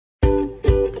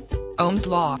Ohm's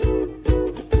law.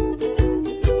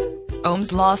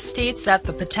 Ohm's law states that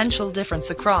the potential difference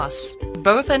across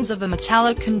both ends of a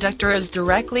metallic conductor is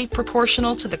directly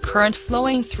proportional to the current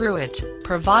flowing through it,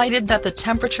 provided that the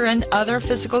temperature and other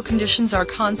physical conditions are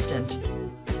constant.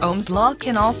 Ohm's law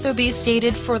can also be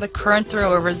stated for the current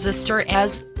through a resistor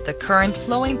as, the current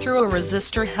flowing through a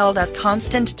resistor held at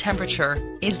constant temperature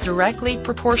is directly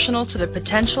proportional to the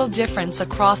potential difference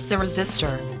across the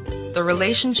resistor. The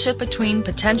relationship between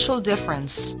potential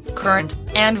difference, current,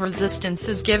 and resistance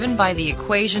is given by the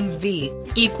equation V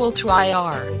equal to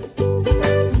IR.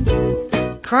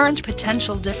 Current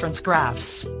potential difference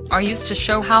graphs are used to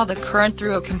show how the current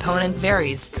through a component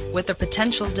varies with the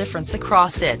potential difference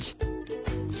across it.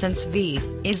 Since V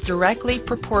is directly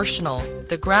proportional,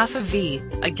 the graph of V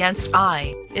against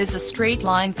I is a straight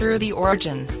line through the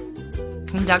origin.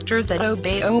 Conductors that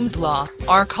obey Ohm's law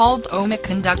are called ohmic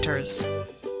conductors.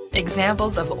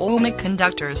 Examples of ohmic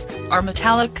conductors are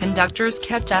metallic conductors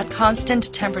kept at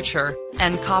constant temperature,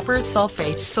 and copper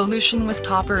sulfate solution with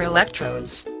copper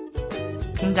electrodes.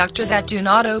 Conductors that do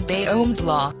not obey Ohm's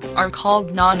law are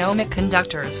called non-ohmic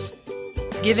conductors.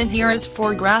 Given here is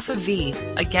for graph of V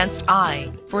against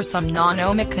I for some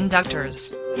non-ohmic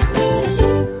conductors.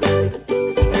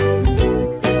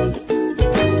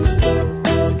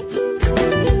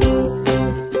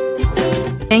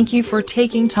 Thank you for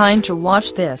taking time to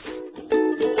watch this.